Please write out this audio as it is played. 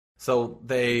So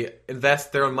they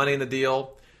invest their own money in the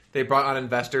deal, they brought on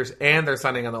investors, and they're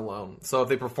signing on a loan. So if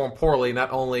they perform poorly,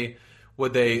 not only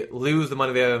would they lose the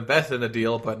money they have invested in the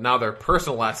deal, but now their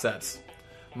personal assets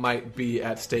might be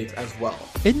at stake as well.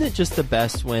 Isn't it just the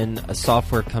best when a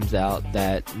software comes out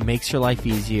that makes your life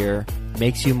easier,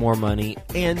 makes you more money,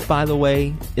 and by the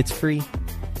way, it's free?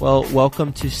 Well,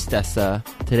 welcome to Stessa,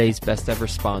 today's best ever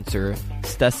sponsor.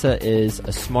 Stessa is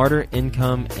a smarter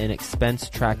income and expense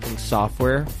tracking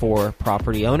software for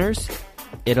property owners.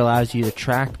 It allows you to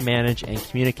track, manage, and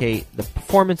communicate the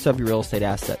performance of your real estate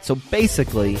assets. So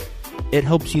basically, it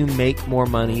helps you make more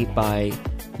money by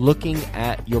looking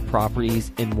at your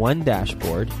properties in one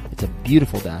dashboard. It's a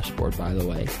beautiful dashboard, by the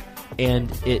way.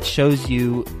 And it shows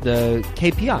you the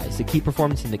KPIs, the key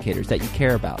performance indicators that you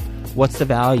care about. What's the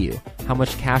value? How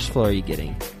much cash flow are you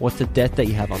getting? What's the debt that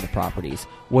you have on the properties?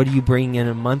 What are you bringing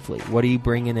in monthly? What are you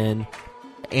bringing in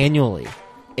annually?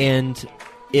 And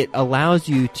it allows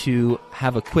you to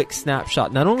have a quick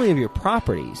snapshot, not only of your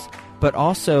properties, but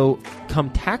also come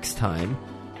tax time,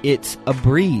 it's a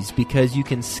breeze because you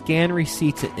can scan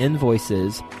receipts and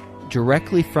invoices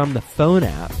directly from the phone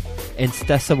app, and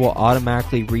Stessa will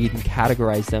automatically read and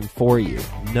categorize them for you.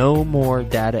 No more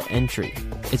data entry.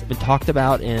 It's been talked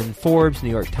about in Forbes, New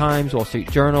York Times, Wall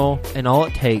Street Journal, and all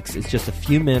it takes is just a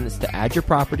few minutes to add your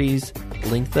properties,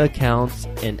 link the accounts,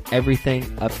 and everything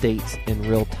updates in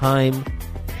real time.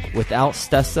 Without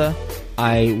Stessa,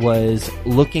 I was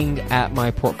looking at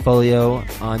my portfolio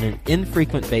on an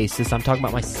infrequent basis. I'm talking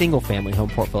about my single-family home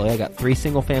portfolio. I got 3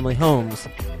 single-family homes,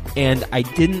 and I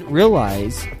didn't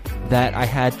realize that I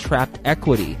had trapped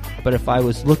equity. But if I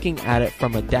was looking at it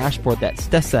from a dashboard that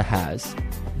Stessa has,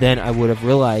 then I would have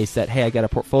realized that, hey, I got a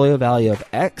portfolio value of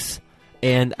X,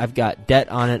 and I've got debt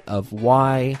on it of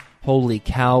Y. Holy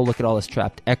cow, look at all this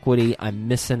trapped equity. I'm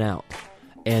missing out.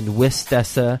 And with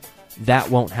Stessa, that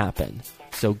won't happen.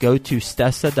 So go to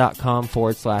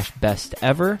stessa.com/best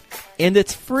ever, and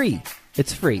it's free.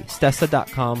 It's free.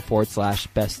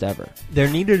 Stessa.com/best ever. There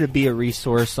needed to be a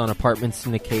resource on apartment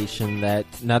syndication that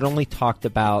not only talked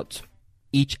about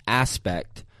each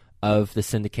aspect of the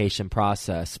syndication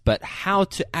process, but how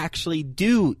to actually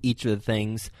do each of the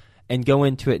things and go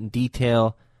into it in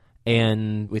detail.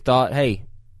 And we thought, hey,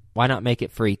 why not make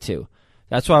it free too?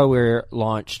 That's why we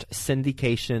launched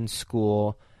Syndication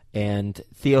School. And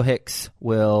Theo Hicks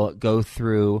will go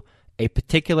through a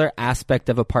particular aspect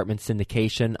of apartment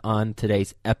syndication on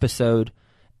today's episode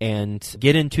and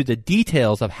get into the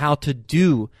details of how to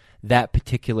do that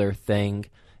particular thing.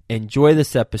 Enjoy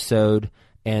this episode,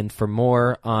 and for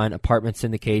more on apartment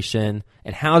syndication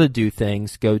and how to do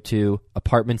things, go to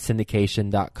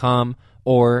apartmentsyndication.com,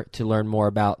 or to learn more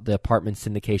about the Apartment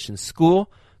Syndication School,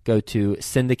 go to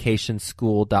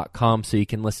syndicationschool.com so you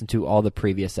can listen to all the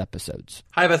previous episodes.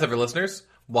 Hi, best ever listeners.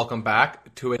 Welcome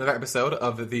back to another episode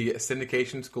of the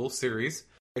Syndication School series,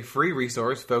 a free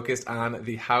resource focused on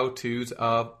the how-tos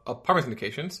of apartment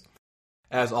syndications.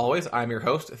 As always, I'm your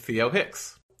host, Theo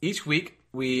Hicks. Each week,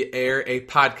 we air a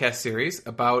podcast series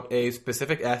about a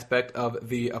specific aspect of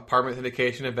the apartment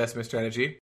syndication investment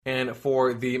strategy. And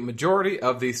for the majority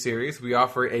of these series, we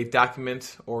offer a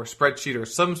document or spreadsheet or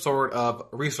some sort of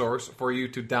resource for you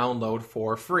to download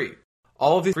for free.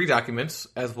 All of these free documents,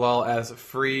 as well as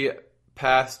free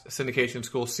past Syndication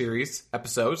School series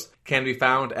episodes, can be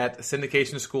found at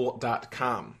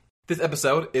syndicationschool.com. This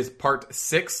episode is part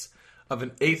 6 of an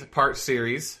 8-part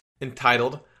series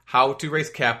entitled How to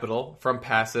Raise Capital from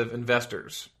Passive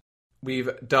Investors.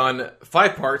 We've done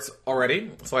 5 parts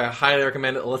already, so I highly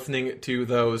recommend listening to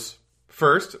those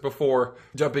first before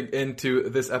jumping into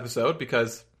this episode,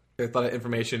 because there's a lot of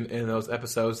information in those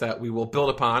episodes that we will build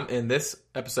upon in this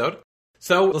episode.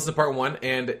 So listen to part 1,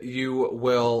 and you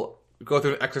will go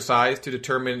through an exercise to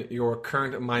determine your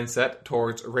current mindset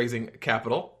towards raising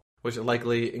capital, which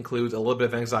likely includes a little bit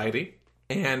of anxiety.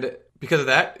 And because of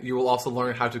that, you will also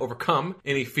learn how to overcome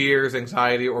any fears,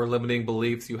 anxiety, or limiting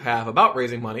beliefs you have about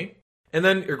raising money. And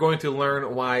then you're going to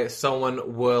learn why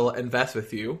someone will invest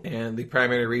with you. And the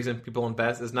primary reason people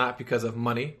invest is not because of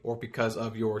money or because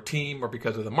of your team or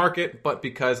because of the market, but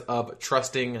because of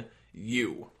trusting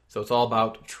you. So it's all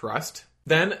about trust.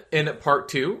 Then in part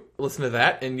 2, listen to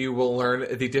that, and you will learn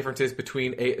the differences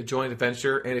between a joint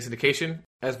venture and a syndication,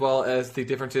 as well as the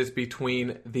differences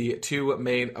between the 2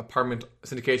 main apartment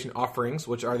syndication offerings,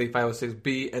 which are the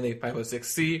 506B and the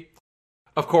 506C.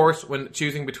 Of course, when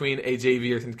choosing between a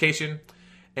JV or syndication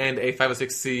and a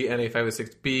 506C and a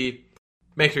 506B,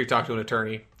 make sure you talk to an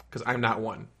attorney, because I'm not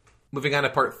one. Moving on to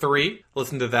part 3,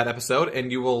 listen to that episode,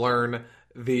 and you will learn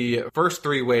the first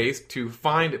 3 ways to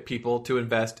find people to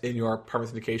invest in your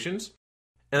apartment syndications.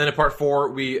 And then in part 4,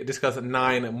 we discuss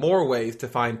 9 more ways to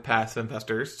find passive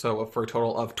investors. So for a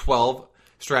total of 12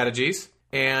 strategies.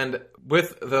 And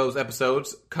with those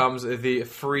episodes comes the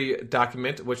free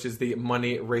document, which is the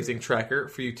money raising tracker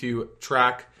for you to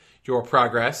track your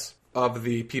progress of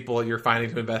the people you're finding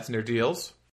to invest in your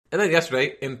deals. And then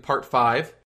yesterday, in part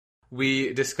 5,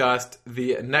 we discussed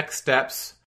the next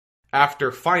steps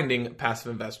after finding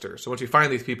passive investors. So once you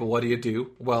find these people, what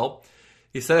do? Well,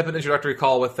 you set up an introductory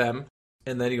call with them,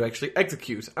 and then you actually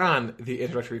execute on the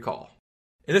introductory call.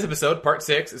 In this episode, part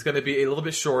 6 is going to be a little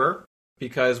bit shorter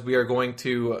because we are going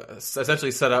to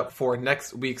essentially set up for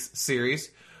next week's series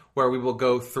where we will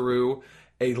go through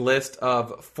a list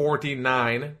of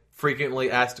 49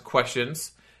 frequently asked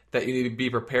questions that you need to be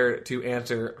prepared to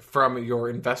answer from your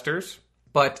investors.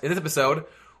 But in this episode,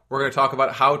 we're going to talk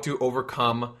about how to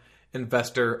overcome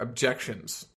investor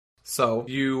objections. So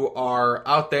you are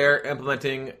out there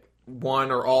implementing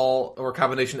one or all or a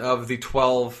combination of the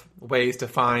 12 ways to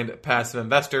find passive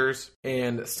investors,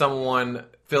 and someone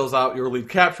fills out your lead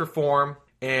capture form,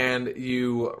 and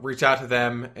you reach out to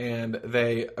them, and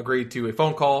they agree to a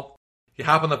phone call. You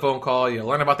hop on the phone call, you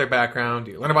learn about their background,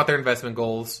 you learn about their investment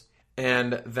goals,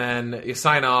 and then you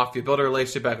sign off, you build a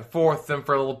relationship back and forth with them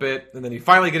for a little bit, and then you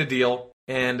finally get a deal,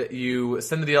 and you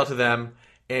send the deal to them,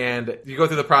 and you go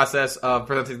through the process of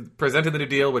presenting the new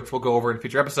deal, which we'll go over in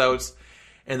future episodes,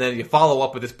 and then you follow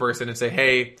up with this person and say,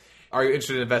 hey, are you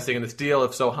interested in investing in this deal?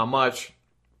 If so, how much?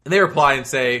 And they reply and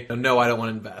say, no, I don't want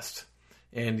to invest.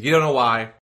 And you don't know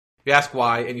why. You ask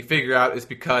why, and you figure out it's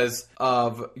because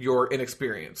of your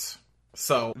inexperience.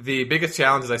 So the biggest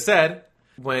challenge, as I said,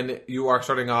 when you are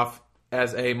starting off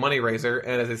as a money raiser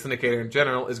and as a syndicator in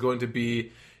general, is going to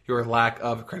be your lack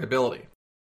of credibility.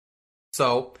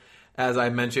 So, as I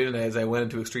mentioned, and as I went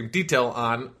into extreme detail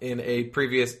on in a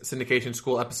previous syndication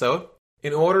school episode,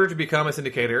 in order to become a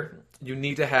syndicator, you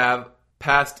need to have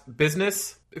past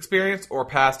business experience or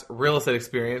past real estate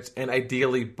experience, and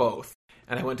ideally both.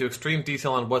 And I went into extreme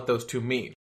detail on what those two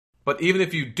mean. But even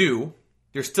if you do,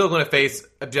 you're still going to face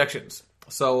objections.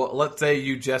 So let's say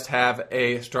you just have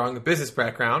a strong business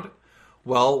background.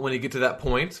 Well, when you get to that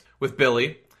point with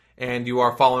Billy, and you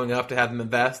are following up to have them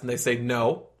invest, and they say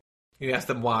no, you ask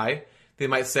them why. They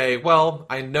might say, well,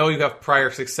 I know you have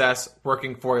prior success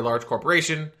working for a large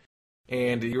corporation,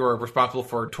 and you're responsible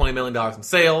for $20 million in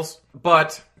sales,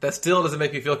 but that still doesn't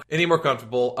make me feel any more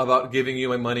comfortable about giving you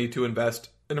my money to invest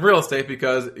in real estate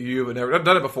because you've never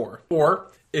done it before. Or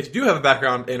if you do have a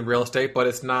background in real estate, but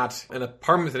it's not an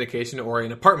apartment syndication or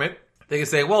an apartment, they can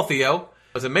say, well, Theo,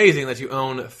 it's amazing that you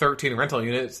own 13 rental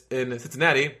units in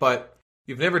Cincinnati, but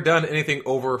you've never done anything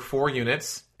over 4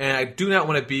 units, and I do not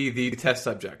want to be the test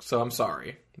subject, so I'm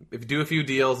sorry. If you do a few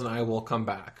deals, then I will come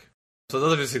back. So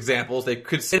those are just examples. They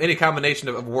could say any combination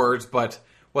of words, but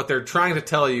what they're trying to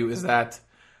tell you is that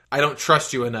I don't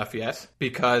trust you enough yet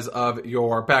because of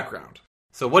your background.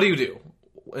 So what do you do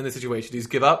in this situation? Do you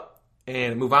just give up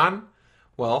and move on?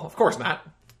 Well, of course not.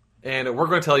 And we're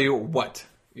going to tell you what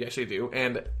you actually do.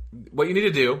 And what you need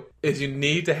to do is you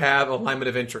need to have alignment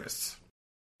of interests.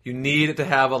 You need to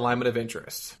have alignment of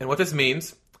interests. And what this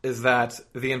means is that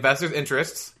the investor's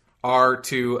interests are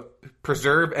to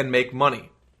preserve and make money.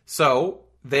 So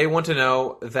they want to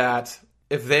know that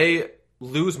if they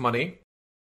lose money,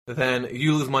 then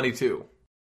you lose money too.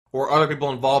 Or other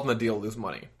people involved in the deal lose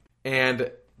money. And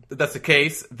if that's the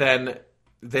case, then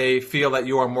they feel that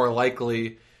you are more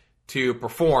likely to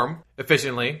perform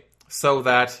efficiently so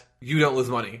that you don't lose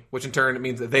money, which in turn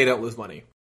means that they don't lose money.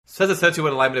 So that's essentially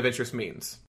what alignment of interest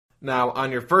means. Now,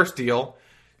 on your first deal,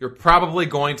 you're probably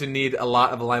going to need a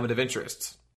lot of alignment of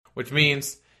interests, which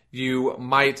means you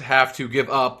might have to give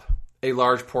up a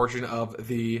large portion of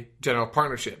the general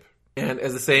partnership. And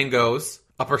as the saying goes,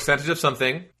 a percentage of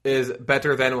something is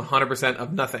better than 100%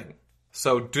 of nothing.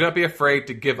 So do not be afraid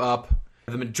to give up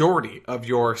the majority of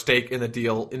your stake in the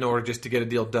deal in order just to get a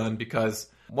deal done, because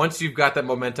once you've got that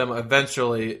momentum,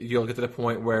 eventually you'll get to the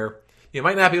point where you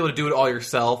might not be able to do it all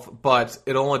yourself, but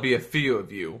it'll only be a few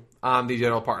of you on the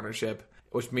general partnership,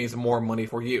 which means more money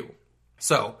for you.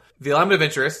 So the alignment of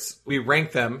interests, we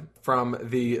rank them from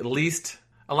the least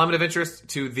alignment of interest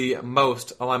to the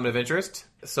most alignment of interest.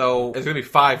 So there's going to be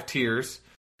 5 tiers.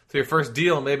 So your first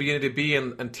deal, maybe you need to be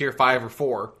in tier 5 or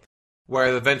 4,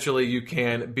 where eventually you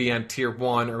can be on tier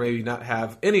 1 or maybe not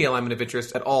have any alignment of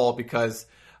interest at all because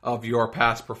of your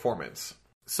past performance.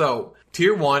 So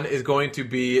tier 1 is going to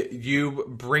be you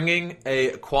bringing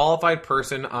a qualified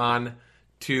person on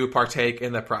to partake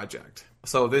in the project.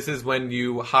 So this is when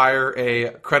you hire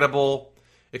a credible,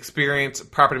 experienced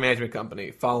property management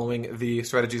company following the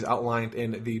strategies outlined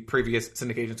in the previous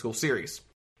syndication school series.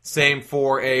 Same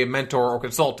for a mentor or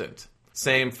consultant.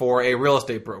 Same for a real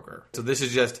estate broker. So this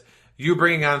is just you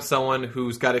bringing on someone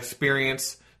who's got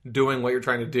experience doing what you're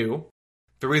trying to do.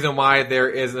 The reason why there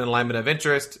is an alignment of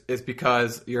interest is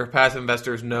because your passive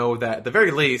investors know that at the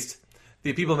very least,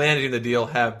 the people managing the deal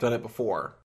have done it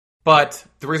before. But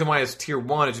the reason why it's tier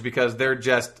 1 is because they're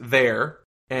just there,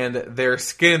 and their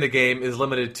skin in the game is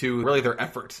limited to really their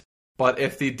effort. But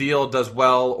if the deal does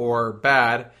well or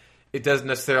bad, it doesn't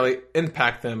necessarily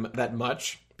impact them that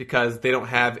much because they don't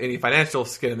have any financial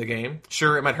skin in the game.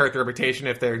 Sure, it might hurt their reputation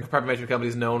if their property management company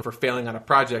is known for failing on a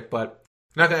project, but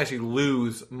they're not going to actually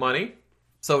lose money.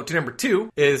 So tier number 2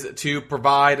 is to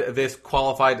provide this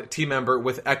qualified team member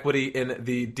with equity in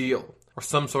the deal or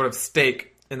some sort of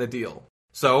stake in the deal.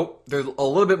 So there's a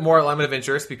little bit more alignment of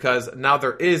interest because now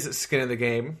there is skin in the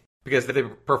game because if they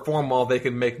perform well, they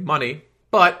can make money.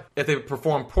 But if they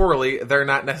perform poorly, they're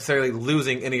not necessarily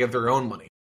losing any of their own money.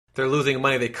 They're losing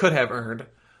money they could have earned,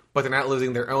 but they're not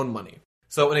losing their own money.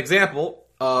 So an example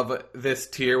of this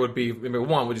tier would be, number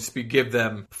 1 would just be give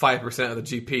them 5% of the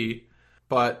GP.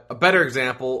 But a better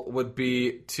example would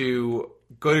be to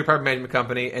go to your property management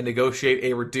company and negotiate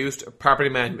a reduced property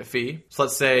management fee. So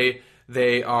let's say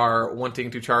they are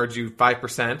wanting to charge you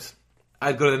 5%.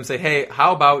 I'd go to them and say, hey,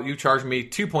 how about you charge me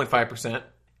 2.5%?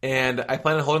 And I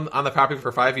plan on holding on the property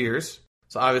for 5 years.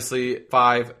 So obviously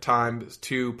 5 times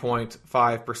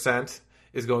 2.5%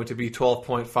 is going to be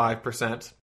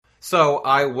 12.5%. So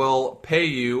I will pay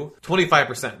you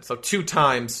 25%. So 2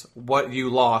 times what you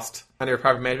lost on your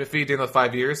property management fee during those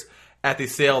 5 years at the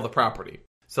sale of the property.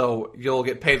 So you'll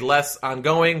get paid less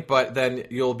ongoing, but then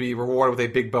you'll be rewarded with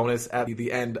a big bonus at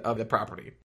the end of the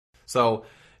property. So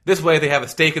this way they have a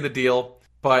stake in the deal,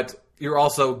 but you're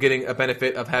also getting a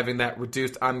benefit of having that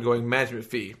reduced ongoing management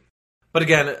fee. But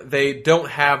again, they don't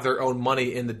have their own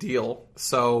money in the deal.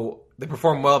 So they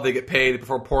perform well, they get paid. They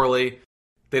perform poorly,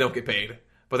 they don't get paid.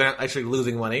 But they're not actually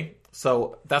losing money.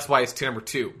 So that's why it's tier number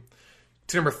 2.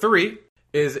 Tier number 3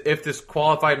 is if this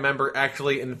qualified member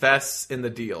actually invests in the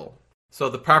deal. So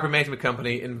the property management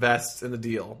company invests in the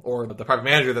deal, or the property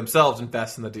manager themselves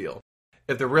invests in the deal.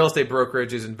 If the real estate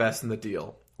brokerages invest in the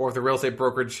deal, or if the real estate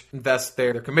brokerage invests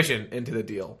their commission into the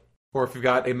deal, or if you've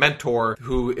got a mentor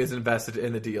who is invested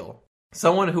in the deal.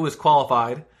 Someone who is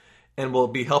qualified and will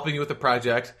be helping you with the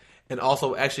project and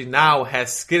also actually now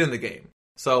has skin in the game.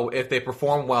 So if they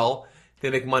perform well,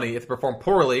 they make money. If they perform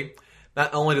poorly,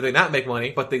 not only do they not make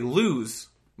money, but they lose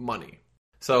money.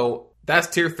 So that's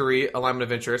tier 3, alignment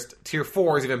of interest. Tier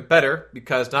 4 is even better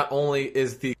because not only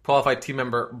is the qualified team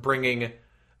member bringing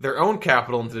their own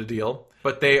capital into the deal,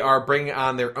 but they are bringing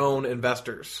on their own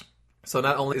investors. So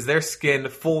not only is their skin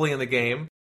fully in the game,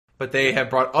 but they have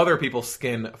brought other people's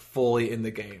skin fully in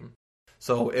the game.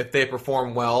 So if they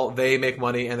perform well, they make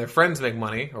money and their friends make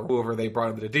money, or whoever they brought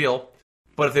into the deal.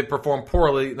 But if they perform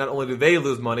poorly, not only do they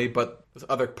lose money, but this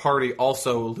other party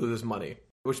also loses money,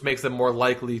 which makes them more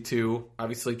likely to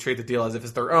obviously treat the deal as if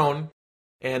it's their own,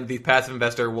 and the passive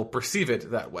investor will perceive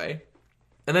it that way.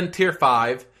 And then tier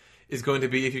 5 is going to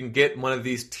be if you can get one of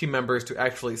these team members to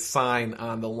actually sign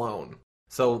on the loan.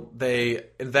 So they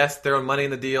invest their own money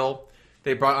in the deal,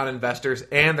 they brought on investors,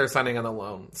 and they're signing on the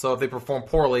loan. So if they perform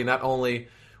poorly, not only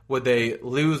would they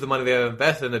lose the money they have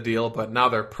invested in the deal, but now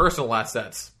their personal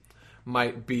assets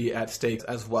might be at stake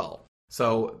as well.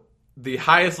 So the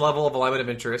highest level of alignment of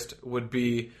interest would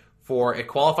be for a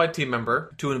qualified team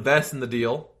member to invest in the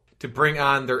deal, to bring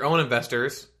on their own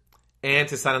investors, and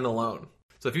to sign on the loan.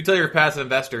 So if you tell your passive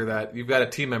investor that you've got a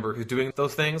team member who's doing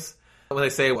those things, when they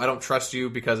say, well, I don't trust you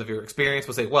because of your experience,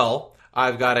 we'll say, well,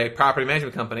 I've got a property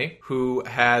management company who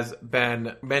has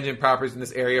been managing properties in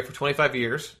this area for 25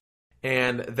 years,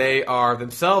 and they are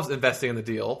themselves investing in the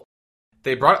deal.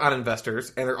 They brought on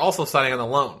investors, and they're also signing on the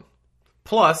loan.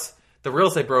 Plus, the real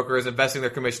estate broker is investing their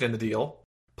commission in the deal.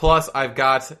 Plus, I've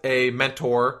got a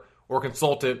mentor or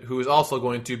consultant who is also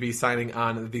going to be signing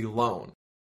on the loan.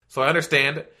 So I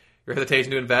understand your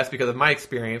hesitation to invest because of my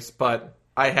experience, but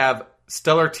I have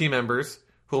stellar team members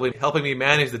who will be helping me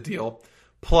manage the deal.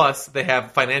 Plus, they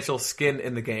have financial skin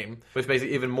in the game, which makes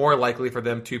it even more likely for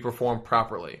them to perform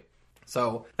properly.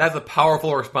 So that's a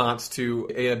powerful response to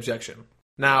an objection.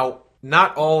 Now,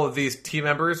 not all of these team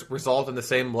members result in the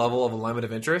same level of alignment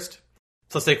of interest.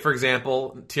 So let's take, for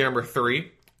example, tier number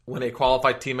 3, when a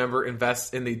qualified team member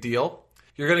invests in the deal.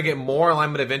 You're going to get more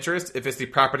alignment of interest if it's the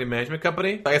property management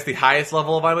company. I guess the highest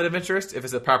level of alignment of interest if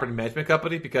it's a property management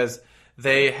company because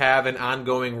they have an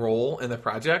ongoing role in the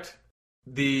project.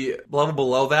 The level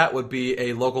below that would be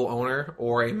a local owner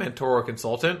or a mentor or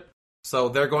consultant. So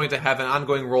they're going to have an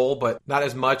ongoing role, but not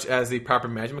as much as the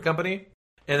property management company.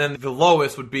 And then the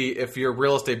lowest would be if your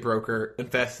real estate broker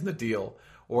invests in the deal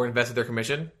or invested their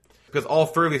commission. Because all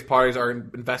three of these parties are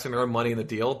investing their own money in the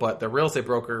deal, but the real estate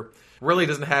broker really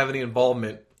doesn't have any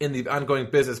involvement in the ongoing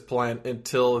business plan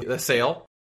until the sale.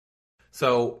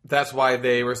 So that's why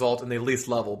they result in the least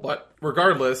level. But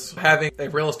regardless, having a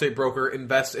real estate broker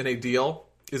invest in a deal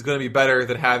is going to be better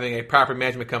than having a property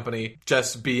management company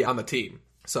just be on the team.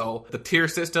 So the tier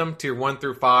system, tier 1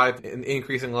 through 5, an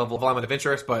increasing level of alignment of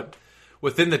interest, but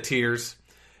within the tiers,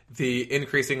 the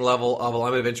increasing level of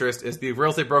alignment of interest is the real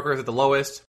estate broker is at the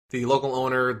lowest, the local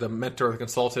owner, the mentor, the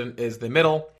consultant is the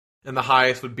middle, and the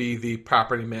highest would be the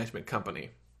property management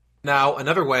company. Now,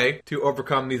 another way to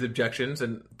overcome these objections,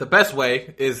 and the best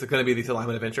way is going to be the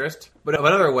alignment of interest, but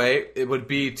another way it would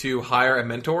be to hire a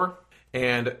mentor.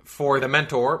 And for the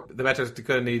mentor is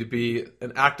going to need to be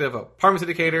an active apartment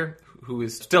syndicator who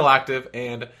is still active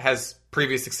and has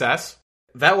previous success.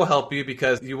 That will help you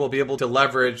because you will be able to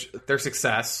leverage their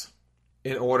success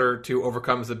in order to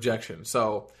overcome this objection.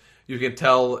 So you can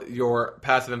tell your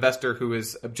passive investor who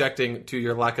is objecting to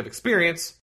your lack of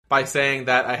experience by saying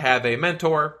that I have a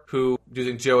mentor who,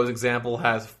 using Joe's example,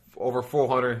 has over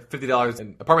 $450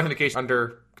 in apartment syndication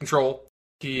under control.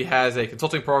 He has a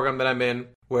consulting program that I'm in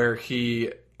where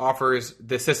he offers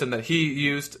the system that he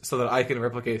used so that I can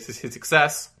replicate his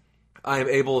success. I am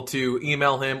able to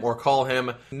email him or call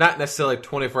him, not necessarily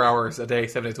 24 hours a day,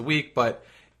 7 days a week, but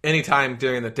anytime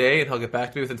during the day, and he'll get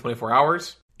back to me within 24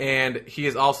 hours. And he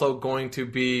is also going to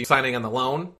be signing on the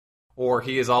loan, or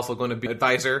he is also going to be an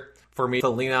advisor for me to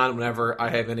lean on whenever I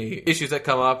have any issues that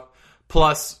come up.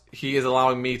 Plus, he is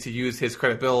allowing me to use his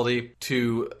credibility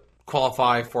to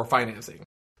qualify for financing.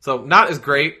 So not as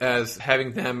great as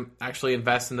having them actually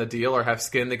invest in the deal or have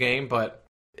skin in the game, but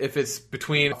if it's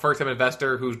between a first-time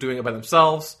investor who's doing it by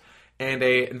themselves and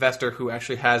a investor who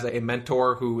actually has a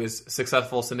mentor who is a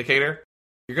successful syndicator,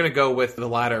 you're going to go with the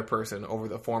latter person over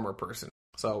the former person.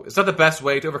 So it's not the best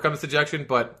way to overcome this objection,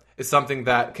 but it's something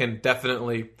that can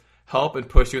definitely help and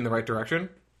push you in the right direction.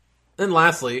 Then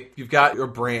lastly, you've got your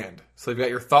brand. So you've got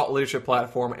your thought leadership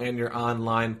platform and your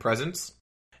online presence.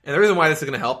 And the reason why this is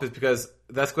going to help is because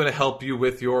that's going to help you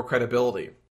with your credibility.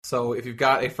 So if you've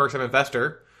got a first-time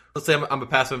investor, let's say I'm a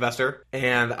passive investor,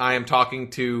 and I am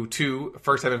talking to two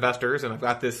first-time investors, and I've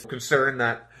got this concern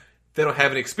that they don't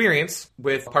have any experience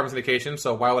with apartment syndication,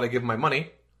 so why would I give them my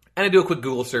money? And I do a quick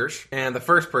Google search, and the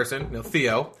first person,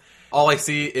 Theo, all I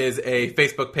see is a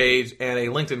Facebook page and a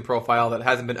LinkedIn profile that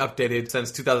hasn't been updated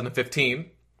since 2015.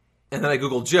 And then I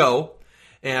Google Joe,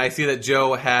 and I see that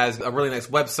Joe has a really nice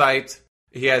website.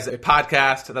 He has a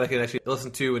podcast that I can actually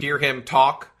listen to and hear him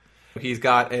talk. He's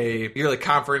got a yearly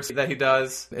conference that he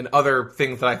does and other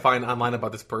things that I find online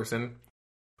about this person.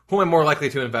 Who am I more likely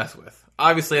to invest with?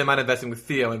 Obviously, I'm not investing with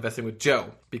Theo, I'm investing with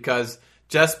Joe, because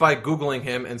just by Googling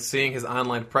him and seeing his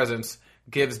online presence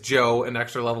gives Joe an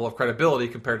extra level of credibility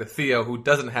compared to Theo, who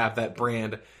doesn't have that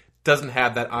brand, doesn't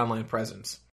have that online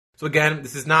presence. So again,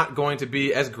 this is not going to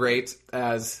be as great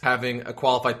as having a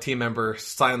qualified team member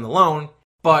sign the loan,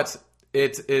 but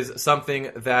it is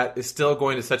something that is still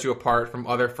going to set you apart from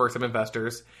other first-time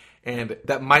investors, and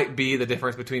that might be the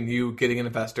difference between you getting an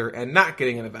investor and not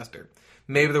getting an investor.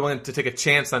 Maybe they're willing to take a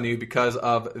chance on you because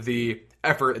of the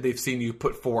effort they've seen you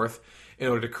put forth in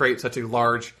order to create such a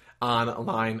large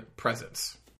online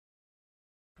presence.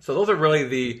 So those are really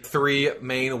the three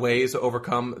main ways to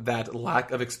overcome that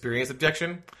lack of experience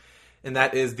objection, and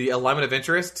that is the alignment of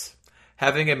interests,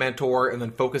 having a mentor, and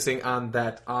then focusing on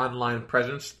that online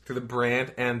presence through the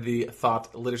brand and the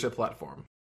thought leadership platform.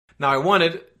 Now, I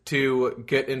wanted to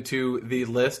get into the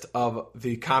list of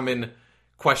the common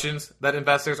questions that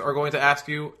investors are going to ask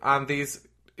you on these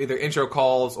either intro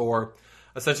calls or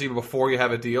essentially before you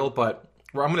have a deal, but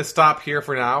I'm going to stop here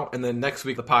for now, and then next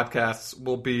week the podcasts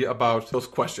will be about those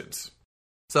questions.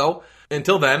 So,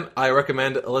 until then, I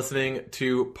recommend listening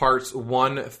to parts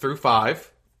 1 through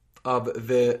 5 of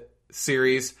the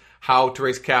series, How to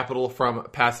Raise Capital from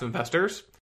Passive Investors.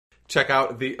 Check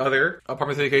out the other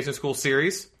Apartment Syndication School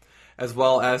series, as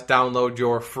well as download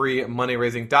your free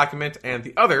money-raising document and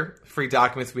the other free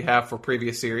documents we have for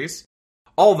previous series.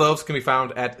 All those can be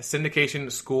found at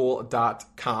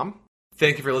syndicationschool.com.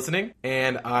 Thank you for listening,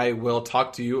 and I will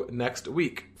talk to you next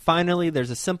week. Finally, there's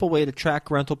a simple way to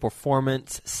track rental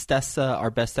performance. Stessa,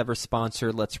 our best ever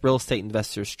sponsor, lets real estate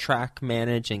investors track,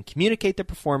 manage, and communicate the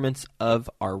performance of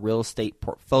our real estate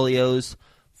portfolios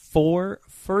for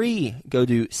free. Go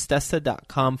to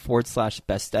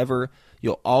stessa.com/best ever.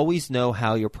 You'll always know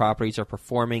how your properties are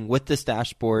performing with this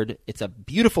dashboard. It's a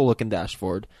beautiful looking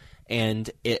dashboard, and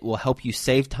it will help you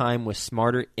save time with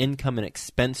smarter income and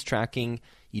expense tracking.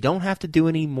 You don't have to do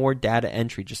any more data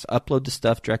entry. Just upload the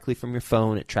stuff directly from your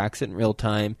phone. It tracks it in real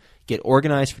time. Get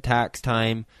organized for tax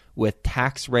time with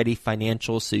tax-ready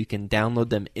financials so you can download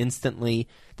them instantly.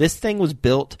 This thing was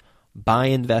built by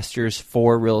investors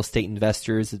for real estate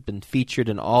investors. It's been featured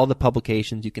in all the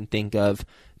publications you can think of.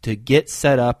 To get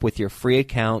set up with your free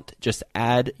account, just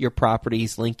add your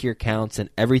properties, link your accounts, and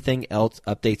everything else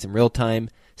updates in real time.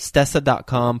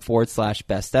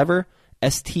 Stessa.com/best ever.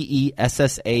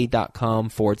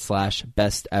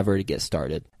 STESSA.com/best ever to get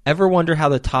started. Ever wonder how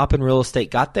the top in real estate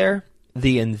got there?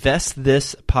 The Invest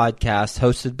This podcast,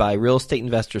 hosted by real estate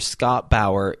investor Scott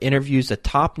Bauer, interviews the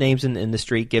top names in the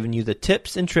industry, giving you the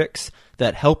tips and tricks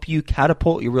that help you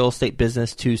catapult your real estate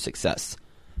business to success.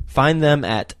 Find them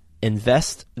at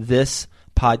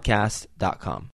investthispodcast.com.